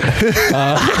bullshit.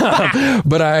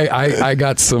 But I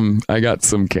got some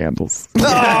candles. Oh,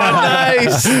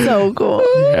 nice. So cool.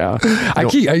 Yeah.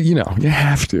 You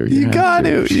have to. You got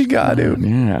to.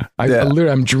 Yeah.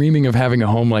 I'm dreaming of having a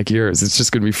home like yours. It's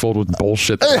just going to be filled with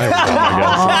bullshit.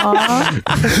 That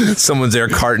I Someone's there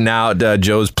carting out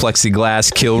Joe's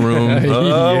plexiglass kill room.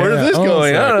 Where is this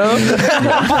going? I don't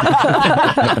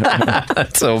know.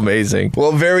 That's so amazing.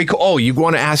 Well, very cool. Oh, you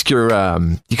want to ask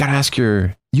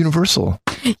your Universal.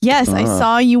 Yes, I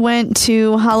saw you went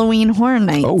to Halloween Horror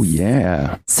Nights. Oh,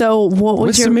 yeah. So what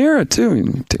was with Samira,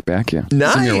 too. Take back, yeah.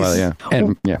 Nice. Samira,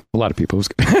 And, a lot of people. It was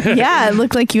good. Yeah, it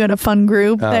looked like you had a fun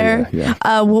group there.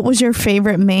 Yeah. What was your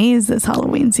favorite maze this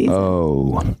Halloween season?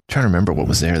 Oh. I'm trying to remember what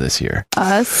was there this year.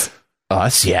 Us,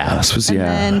 yeah. Us was, and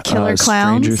then Killer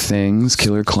Clowns. Stranger Things,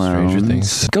 Killer Clowns. Stranger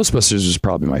Things. Ghostbusters was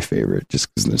probably my favorite,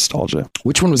 just because of nostalgia.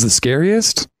 Which one was the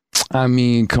scariest? I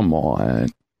mean, come on.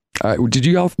 Did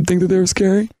you all think that they were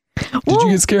scary? Did you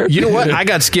get scared? You know what? I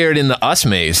got scared in the Us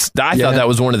maze. I thought that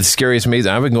was one of the scariest mazes.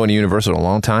 I've been going to Universal a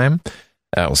long time.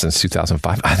 since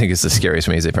 2005. I think it's the scariest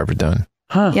maze they've ever done.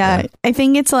 Huh. Yeah, I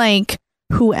think it's like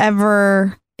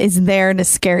whoever is there to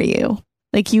scare you.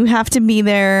 Like you have to be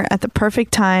there at the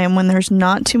perfect time when there's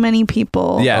not too many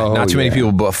people. Yeah, not too many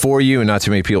people before you and not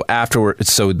too many people afterward,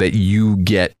 so that you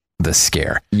get the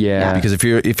scare. Yeah. Because if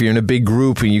you're in a big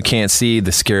group and you can't see,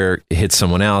 the scare hits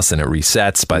someone else and it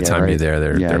resets. By the time you're there,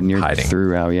 they're and you're hiding.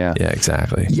 throughout, yeah. Yeah,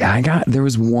 exactly. Yeah, there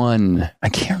was one, I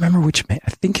can't remember which, I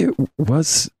think it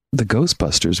was the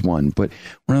Ghostbusters one, but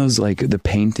one of those like the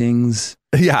paintings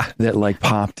that like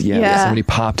popped, that somebody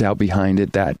popped out behind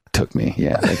it, that took me.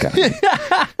 Yeah, that got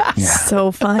me.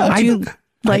 So fun. Do you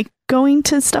like going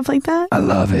to stuff like that? I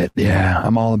love it. Yeah,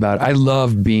 I'm all about it. I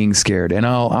love being scared, and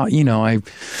I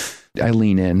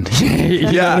lean in. You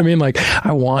know what I mean? Like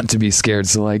I want to be scared,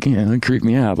 so like, it creep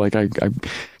me out. Like I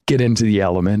get into the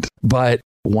element. But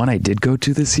one I did go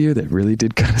to this year that really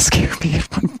did kind of scare me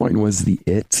at one point was the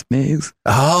It maze.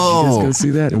 Oh, did you guys go see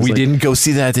that? We didn't go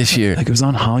see that this year. Like it was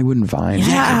on Hollywood and Vine,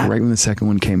 Yeah. right when the second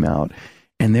one came out,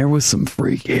 and there was some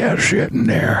freaky ass shit in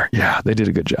there. Yeah, they did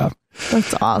a good job.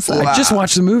 That's awesome. I just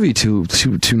watched the movie two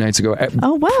nights ago.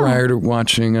 Oh, wow. Prior to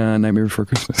watching Nightmare Before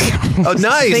Christmas. Oh,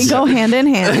 nice. They go hand in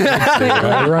hand.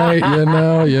 right.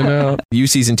 You know. You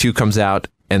season 2 comes out,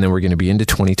 and then we're going to be into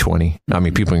 2020. I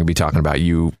mean, people are going to be talking about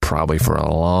you probably for a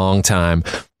long time.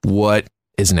 What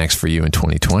is next for you in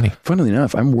 2020? Funnily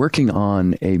enough, I'm working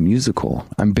on a musical.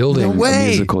 I'm building a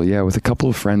musical, with a couple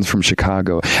of friends from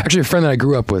Chicago. Actually, a friend that I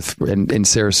grew up with in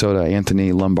Sarasota,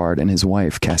 Anthony Lombard, and his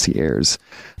wife, Cassie Ayers.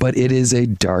 But it is a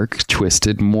dark,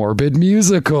 twisted, morbid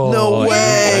musical. No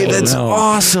way! That's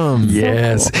awesome.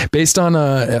 Yes. Based on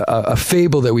a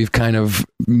fable that we've kind of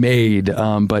made,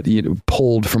 but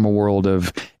pulled from a world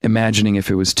of imagining if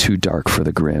it was too dark for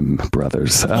the Grimm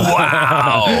brothers.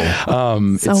 Wow!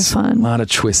 So it's fun. A lot of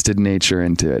twisted nature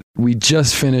into it. We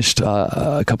just finished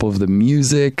a couple of the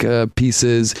music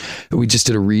pieces. We just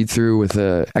did a read through with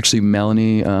actually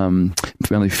Melanie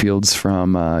Fields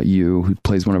from You, who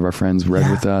plays one of our friends, read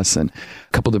with us, and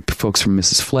a couple of the folks from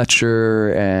Mrs.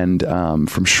 Fletcher and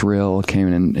from Shrill came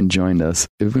in and joined us.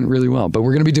 It went really well. But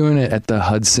we're going to be doing it at the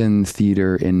Hudson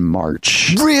Theater in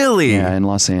March. Really? Yeah, in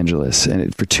Los Angeles,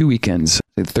 and for 2 weekends.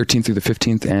 The 13th through the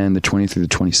 15th and the 20th through the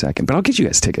 22nd. But I'll get you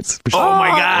guys tickets. For sure. Oh my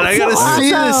God, I gotta see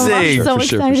this thing. So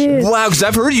excited. Wow, because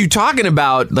I've heard you talking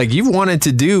about, like, you've wanted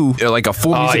to do like a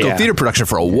full musical theater production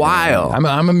for a while.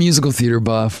 I'm a musical theater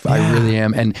buff. Yeah. I really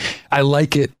am. And I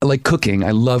like it. I like cooking.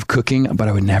 I love cooking, but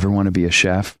I would never want to be a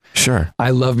chef. Sure.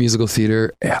 I love musical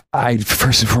theater. I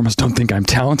first and foremost don't think I'm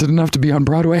talented enough to be on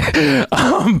Broadway,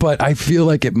 but I feel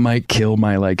like it might kill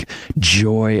my like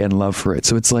joy and love for it.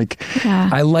 So it's like,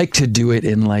 I like to do it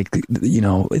in like,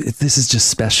 this is just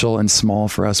special and small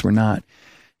for us. We're not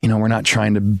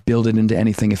trying to build it into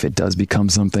anything. If it does become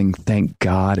something, thank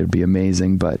God, it'd be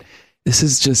amazing. But this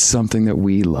is just something that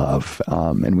we love,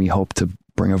 and we hope to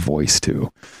bring a voice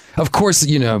to. Of course,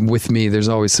 with me, there's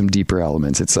always some deeper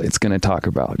elements. It's going to talk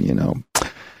about,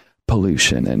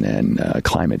 pollution and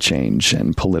climate change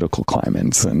and political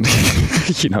climates and,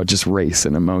 just race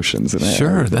and emotions. And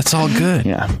sure, that's all good.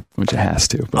 Yeah, which it has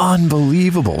to. But.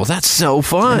 Unbelievable. Well, that's so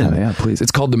fun. Yeah, please.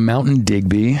 It's called The Mountain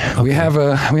Digby. Okay. We have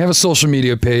a social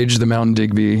media page, The Mountain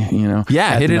Digby,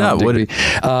 Yeah, hit it up.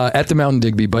 At The Mountain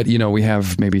Digby, but, we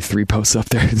have maybe 3 posts up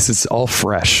there. This is all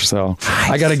fresh. So nice.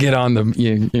 I got to get on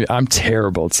I'm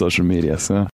terrible at social media,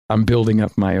 so I'm building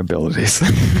up my abilities.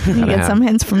 You get some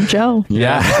hints from Joe.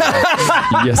 Yeah.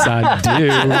 Yes, I do.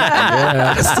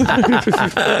 Yes.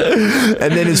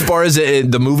 And then as far as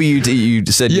the movie you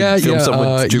said you filmed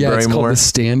something with Drew Barrymore. It's called The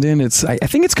Stand-In. I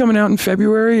think it's coming out in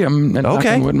February. I'm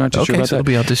not too sure about so that. It'll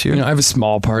be out this year. I have a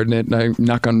small part in it. I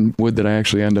knock on wood that I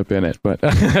actually end up in it. But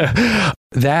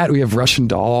that, we have Russian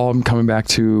Doll. I'm coming back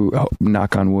to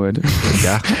knock on wood.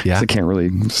 Yeah. So I can't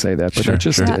really say that, but I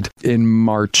just did in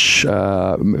March,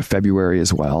 February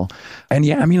as well. And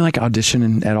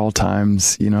audition at all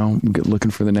times,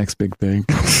 looking for the next big thing.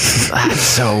 That's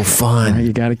so fun.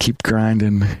 You got to keep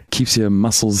grinding. Keeps your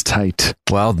muscles tight.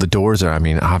 Well, the doors are,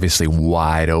 obviously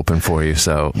wide open for you.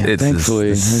 So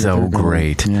thankfully, it's so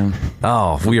great. Yeah.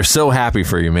 Oh, we are so happy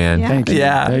for you, man. Yeah. Thank you.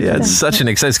 Yeah. It's such an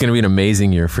exciting, it's going to be an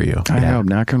amazing year for you. I hope,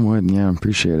 knock on wood. Yeah,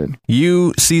 appreciate it.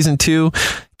 You, season 2,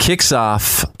 kicks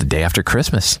off the day after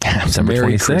Christmas, December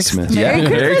Merry 26th. Christmas. Yeah,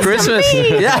 Merry Christmas.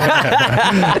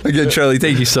 Yeah. Again, Charlie,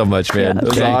 thank you so much, man. It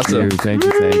was awesome. Thank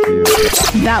you.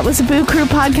 That was the Boo Crew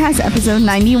Podcast, episode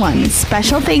 91.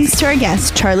 Special thanks to our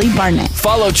guest, Charlie Barnett.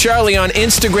 Follow Charlie on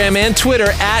Instagram and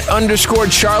Twitter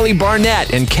 @_Charlie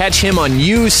Barnett and catch him on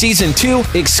You Season 2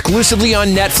 exclusively on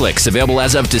Netflix, available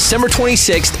as of December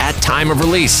 26th at time of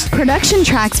release. Production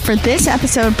tracks for this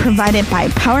episode provided by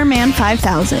Powerman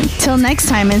 5000. Till next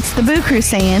time, it's the Boo Crew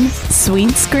saying,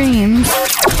 sweet screams.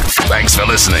 Thanks for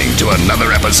listening to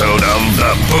another episode of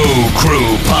the Boo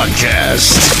Crew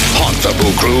Podcast. Haunt the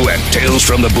Boo Crew at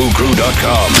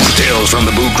talesfromthebooCrew.com. Tales from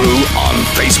the Boo Crew on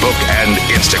Facebook and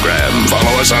Instagram.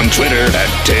 Follow us on Twitter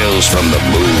 @Tales from the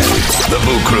Boo. The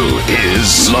Boo Crew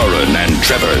is Lauren and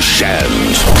Trevor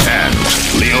Shand and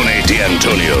Leone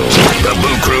D'Antonio. The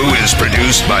Boo Crew is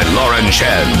produced by Lauren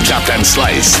Shand, chopped and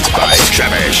sliced by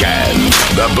Trevor Shand.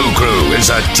 The Boo Crew is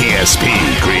a TSP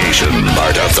creation,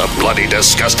 part of the Bloody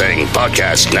Disgusting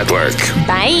Podcast Network.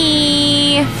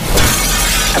 Bye.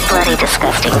 The Bloody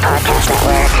Disgusting Podcast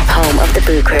Network, home of the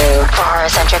Boo Crew. For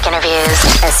horror-centric interviews,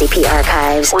 SCP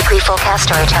archives, weekly full cast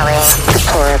storytelling,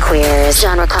 horror queers,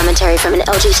 genre commentary from an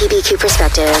LGBTQ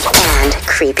perspective, and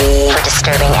creepy. For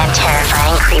disturbing and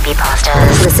terrifying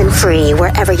creepypastas. Listen free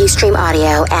wherever you stream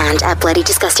audio and at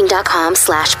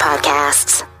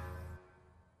bloodydisgusting.com/podcasts.